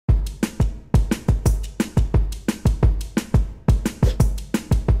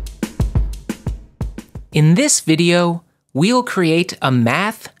In this video, we'll create a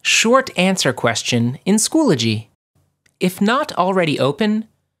math short answer question in Schoology. If not already open,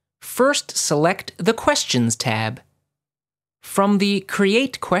 first select the Questions tab. From the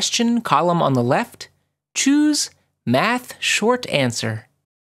Create Question column on the left, choose Math Short Answer.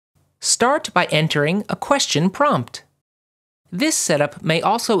 Start by entering a question prompt. This setup may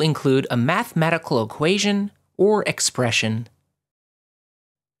also include a mathematical equation or expression.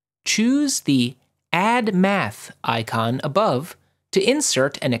 Choose the Add Math icon above to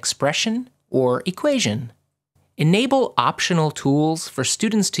insert an expression or equation. Enable optional tools for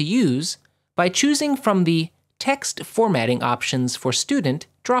students to use by choosing from the Text Formatting Options for Student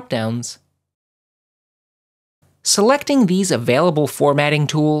dropdowns. Selecting these available formatting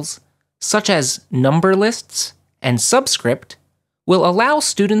tools, such as number lists and subscript, will allow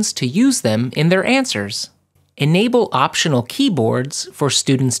students to use them in their answers. Enable optional keyboards for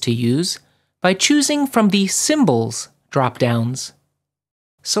students to use by choosing from the Symbols dropdowns.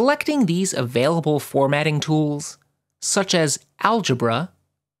 Selecting these available formatting tools, such as algebra,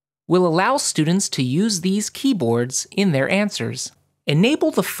 will allow students to use these keyboards in their answers.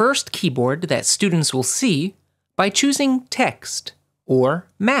 Enable the first keyboard that students will see by choosing Text or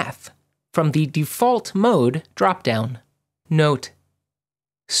Math from the Default Mode dropdown. Note: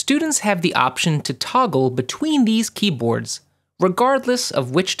 students have the option to toggle between these keyboards regardless of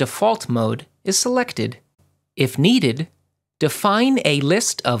which default mode is selected. If needed, define a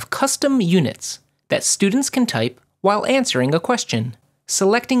list of custom units that students can type while answering a question.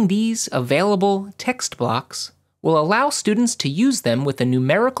 Selecting these available text blocks will allow students to use them with a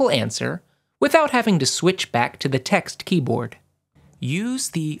numerical answer without having to switch back to the text keyboard. Use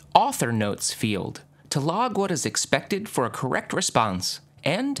the Author Notes field to log what is expected for a correct response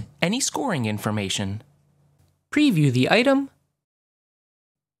and any scoring information. Preview the item,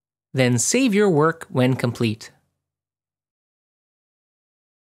 then save your work when complete.